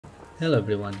Hello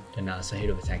everyone, Danasa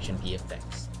here with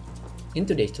ActionVFX. In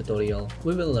today's tutorial,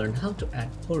 we will learn how to add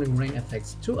pouring rain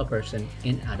effects to a person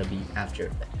in Adobe After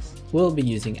Effects. We'll be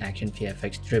using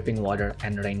ActionVFX dripping water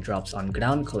and raindrops on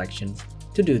ground collections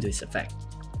to do this effect.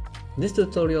 This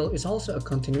tutorial is also a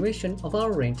continuation of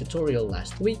our rain tutorial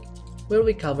last week, where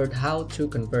we covered how to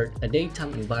convert a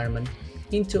daytime environment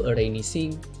into a rainy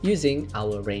scene using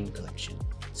our rain collection.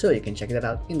 So you can check that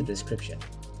out in the description.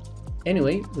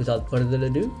 Anyway, without further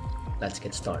ado, let's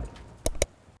get started.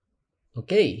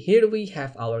 Okay, here we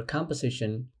have our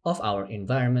composition of our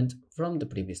environment from the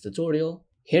previous tutorial.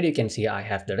 Here you can see I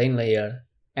have the rain layer,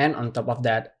 and on top of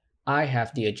that, I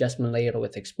have the adjustment layer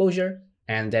with exposure,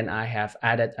 and then I have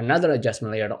added another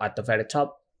adjustment layer at the very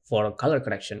top for color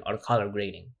correction or color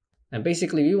grading. And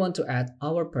basically, we want to add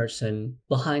our person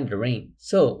behind the rain.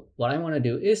 So what I want to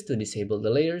do is to disable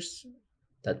the layers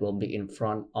that will be in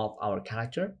front of our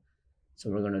character. So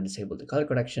we're going to disable the color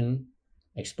correction,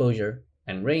 exposure,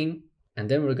 and rain. And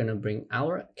then we're going to bring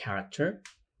our character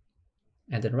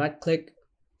and then right click,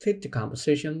 fit the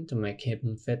composition to make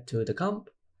him fit to the comp.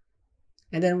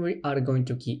 And then we are going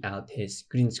to key out his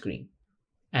green screen.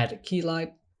 Add key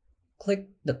light, click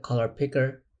the color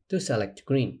picker to select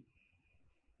green.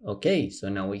 Okay, so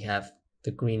now we have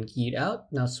the green keyed out.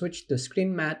 Now switch to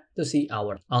screen matte to see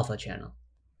our alpha channel.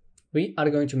 We are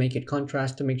going to make it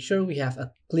contrast to make sure we have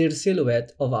a clear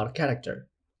silhouette of our character.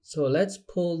 So let's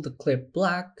pull the clip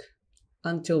black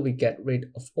until we get rid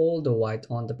of all the white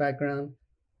on the background,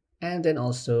 and then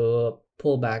also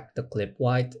pull back the clip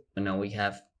white. And now we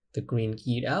have the green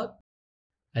keyed out,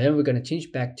 and then we're going to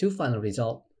change back to final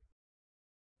result.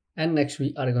 And next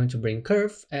we are going to bring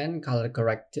curve and color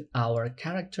correct our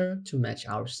character to match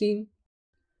our scene.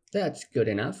 That's good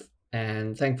enough,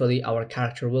 and thankfully our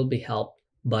character will be helped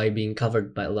by being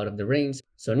covered by a lot of the rains.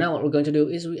 So now what we're going to do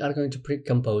is we are going to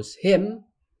pre-compose him.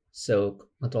 So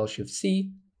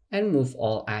Ctrl+Shift+C and move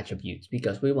all attributes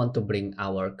because we want to bring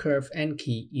our curve and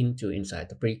key inside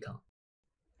the pre-comp.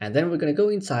 And then we're going to go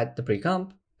inside the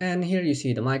pre-comp, and here you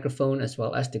see the microphone as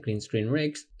well as the green screen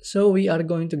rigs. So we are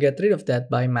going to get rid of that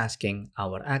by masking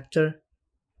our actor.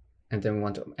 And then we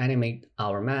want to animate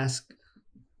our mask.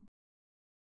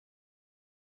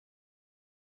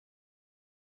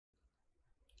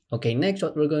 Okay, next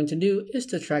what we're going to do is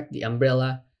to track the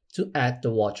umbrella to add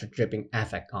the water dripping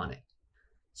effect on it.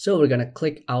 So we're going to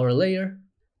click our layer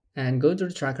and go to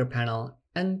the tracker panel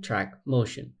and track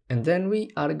motion. And then we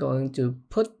are going to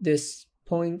put this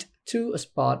point to a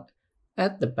spot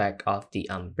at the back of the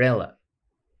umbrella.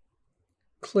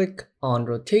 Click on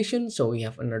rotation so we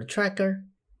have another tracker,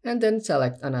 and then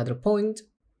select another point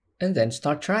and then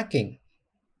start tracking.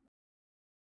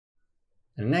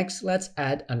 And next, let's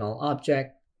add a null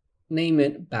object. Name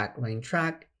it back rain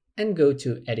track and go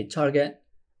to edit target.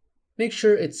 Make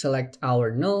sure it select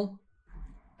our null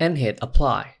and hit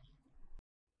apply.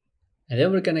 And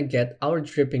then we're gonna get our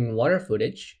dripping water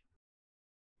footage.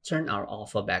 Turn our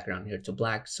alpha background here to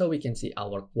black so we can see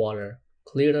our water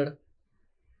clearer.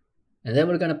 And then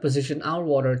we're gonna position our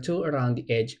water to around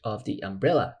the edge of the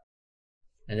umbrella.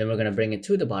 And then we're gonna bring it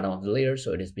to the bottom of the layer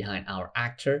so it is behind our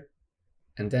actor.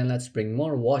 And then let's bring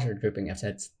more water dripping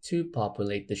assets to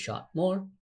populate the shot more.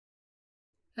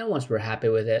 And once we're happy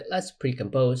with it, let's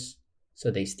pre-compose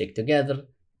so they stick together,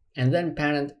 and then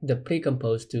parent the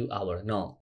pre-compose to our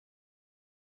null.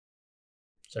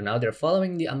 So now they're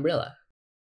following the umbrella.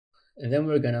 And then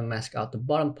we're gonna mask out the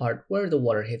bottom part where the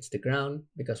water hits the ground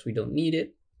because we don't need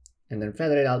it, and then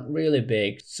feather it out really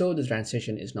big so the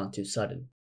transition is not too sudden.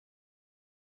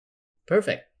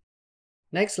 Perfect.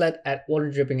 Next, let's add water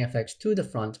dripping effects to the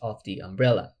front of the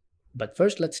umbrella. But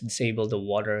first, let's disable the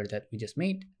water that we just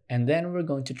made, and then we're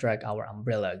going to track our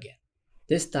umbrella again.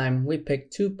 This time, we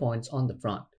pick 2 points on the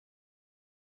front.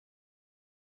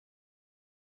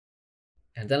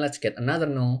 And then let's get another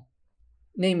null,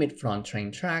 name it front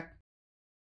rain track.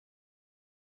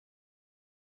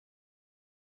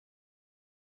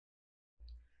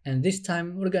 And this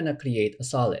time, we're gonna create a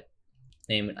solid,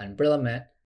 name it umbrella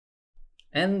matte,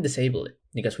 and disable it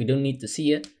because we don't need to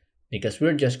see it, because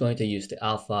we're just going to use the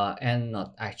alpha and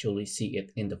not actually see it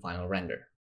in the final render.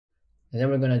 And then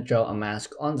we're going to draw a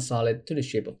mask on the solid to the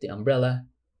shape of the umbrella.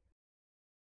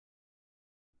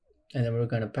 And then we're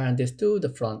going to parent this to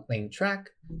the front rain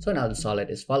track, so now the solid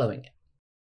is following it.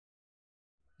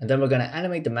 And then we're going to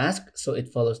animate the mask so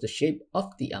it follows the shape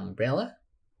of the umbrella.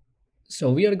 So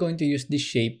we are going to use this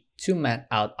shape to matte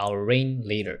out our rain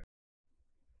later.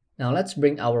 Now let's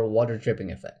bring our water dripping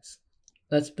effects.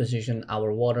 Let's position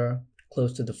our water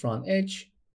close to the front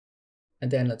edge,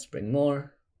 and then let's bring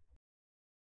more.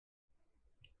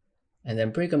 and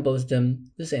then pre-compose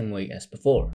them the same way as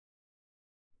before.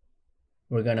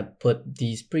 we're gonna put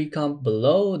these pre-comp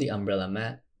below the umbrella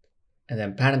mat, and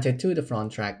then parent it to the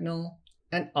front track null,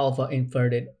 and alpha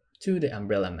invert it to the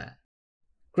umbrella mat.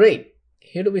 Great!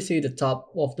 Here we see the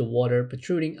top of the water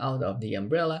protruding out of the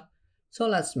umbrella, so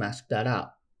let's mask that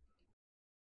out.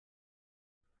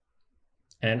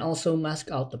 And then also mask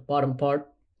out the bottom part,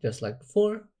 just like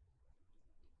before.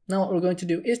 Now what we're going to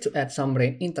do is to add some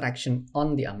rain interaction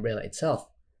on the umbrella itself.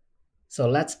 So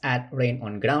let's add rain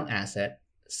on ground asset,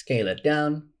 scale it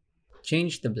down,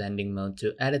 change the blending mode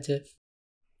to additive,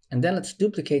 and then let's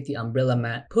duplicate the umbrella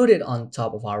mat, put it on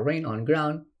top of our rain on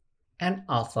ground, and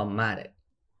alpha mat it.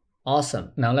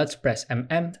 Awesome, now let's press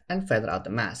MM and feather out the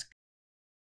mask.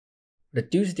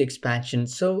 Reduce the expansion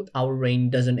so our rain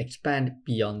doesn't expand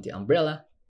beyond the umbrella.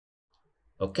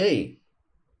 Okay,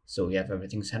 so we have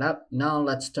everything set up. Now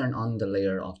let's turn on the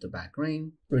layer of the back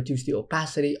rain, reduce the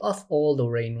opacity of all the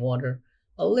rainwater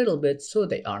a little bit so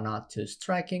they are not too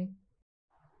striking,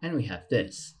 and we have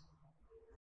this.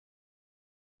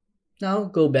 Now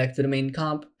go back to the main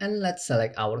comp and let's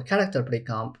select our character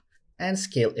pre-comp and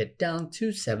scale it down to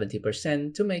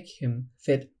 70% to make him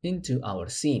fit into our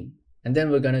scene. And then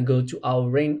we're gonna go to our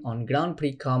rain on ground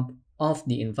pre-comp of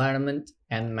the environment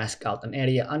and mask out an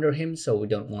area under him so we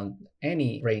don't want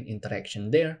any rain interaction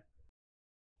there.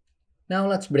 Now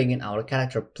let's bring in our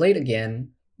character plate again,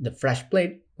 the fresh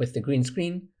plate with the green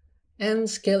screen, and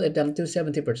scale it down to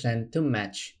 70% to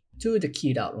match to the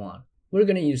keyed out one. We're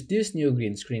gonna use this new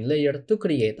green screen layer to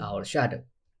create our shadow.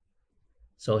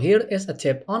 So here is a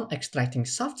tip on extracting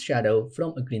soft shadow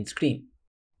from a green screen.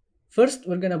 First,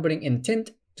 we're gonna bring in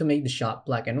tint to make the shot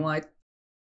black and white.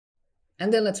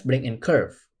 And then let's bring in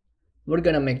curve. We're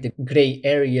gonna make the gray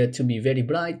area to be very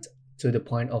bright to the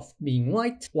point of being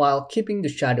white while keeping the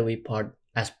shadowy part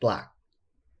as black.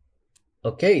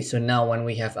 Okay, so now when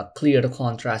we have a clear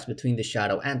contrast between the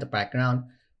shadow and the background,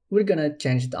 we're gonna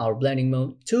change our blending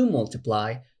mode to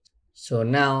multiply. So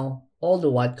now all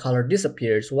the white color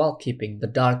disappears while keeping the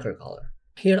darker color.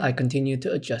 Here I continue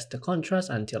to adjust the contrast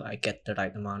until I get the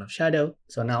right amount of shadow.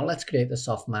 So now let's create a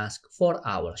soft mask for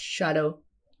our shadow.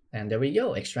 And there we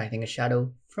go, extracting a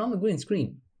shadow from a green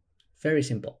screen. Very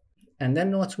simple. And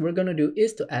then what we're gonna do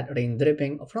is to add rain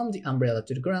dripping from the umbrella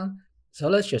to the ground. So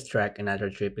let's just drag another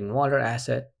dripping water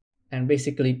asset and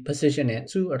basically position it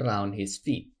to around his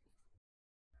feet.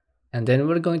 And then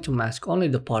we're going to mask only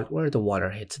the part where the water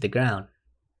hits the ground.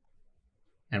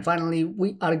 And finally,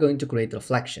 we are going to create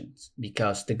reflections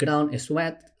because the ground is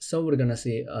wet, so we're gonna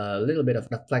see a little bit of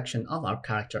reflection of our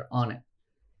character on it.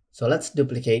 So let's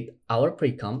duplicate our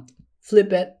pre-comp,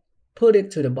 flip it, put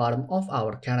it to the bottom of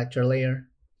our character layer,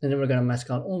 and then we're gonna mask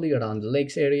out only around the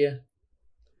legs area.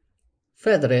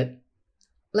 Feather it.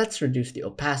 Let's reduce the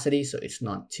opacity so it's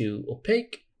not too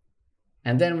opaque.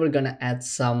 And then we're gonna add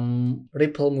some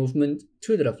ripple movement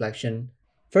to the reflection.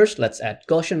 First, let's add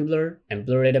Gaussian blur and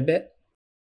blur it a bit.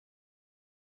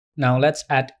 Now let's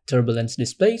add turbulence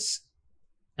displace,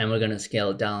 and we're gonna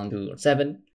scale down to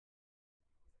 7.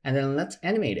 And then let's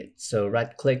animate it. So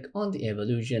right click on the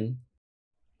evolution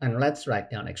and let's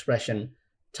write down expression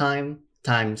time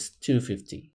times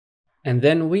 250. And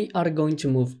then we are going to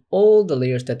move all the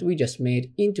layers that we just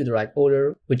made into the right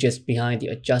order, which is behind the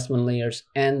adjustment layers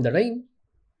and the rain.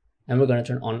 And we're going to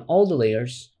turn on all the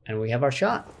layers and we have our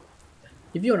shot.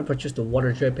 If you want to purchase the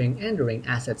water dripping and the rain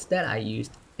assets that I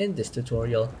used in this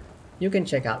tutorial, you can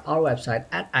check out our website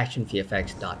at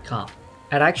ActionVFX.com.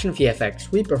 At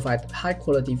ActionVFX, we provide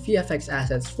high-quality VFX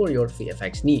assets for your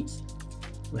VFX needs.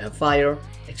 We have fire,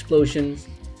 explosions,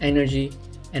 energy,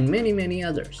 and many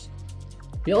others.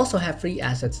 We also have free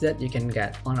assets that you can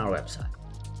get on our website.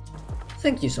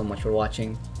 Thank you so much for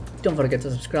watching. Don't forget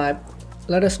to subscribe.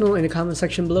 Let us know in the comment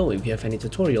section below if you have any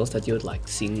tutorials that you would like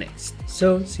to see next.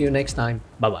 So, see you next time.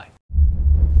 Bye-bye.